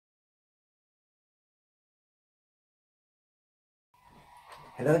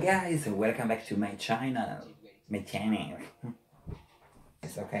Hello guys, welcome back to my channel.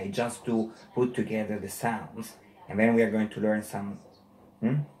 It's okay, just to put together the sounds and then we are going to learn some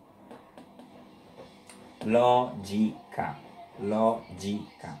logica.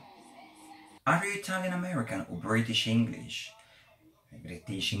 Are you Italian American or British English?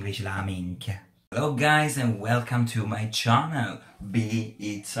 British English la minchia. Hello guys and welcome to my channel. Be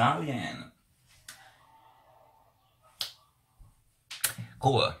Italian.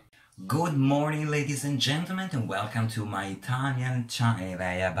 Cool. Good morning ladies and gentlemen and welcome to my Italian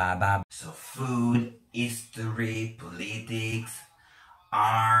channel. So food, history, politics,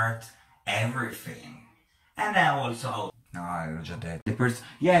 art, everything. And now also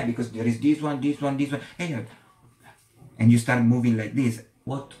yeah, because there is this one, hey, and you start moving like this.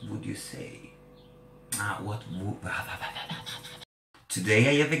 What would you say? Today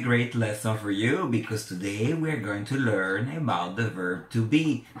I have a great lesson for you because today we're going to learn about the verb to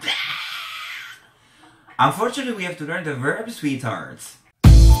be. Unfortunately, we have to learn the verb, sweethearts.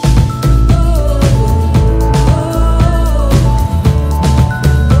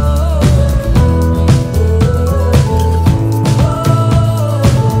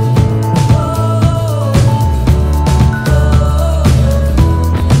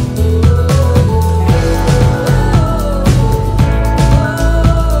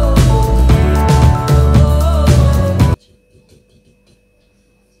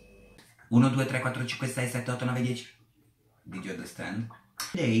 1, 2, 3, 4, 5, 6, 7, 8, 9, 10. Did you understand?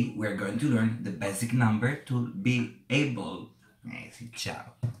 Today we are going to learn the basic number to be able.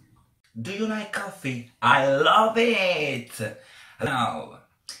 Ciao. Do you like coffee? I love it! Now,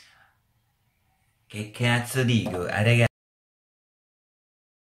 che cazzo dico? Ragazzi.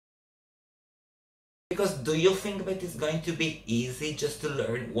 Because do you think that it's going to be easy just to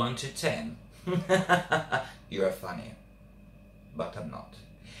learn 1 to 10? You are funny, but I'm not.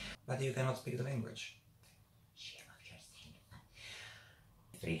 But you cannot speak the language.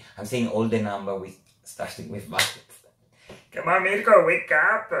 I'm saying all the number with starting with buckets. Come on, Mirko, wake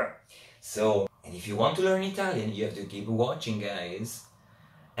up! So, and if you want to learn Italian, you have to keep watching, guys.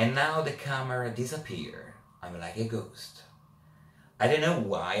 And now the camera disappeared. I'm like a ghost. I don't know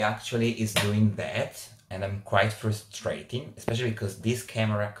why actually it's doing that, and I'm quite frustrating, especially because this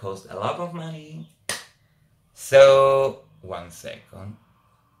camera cost a lot of money. So, 1 second.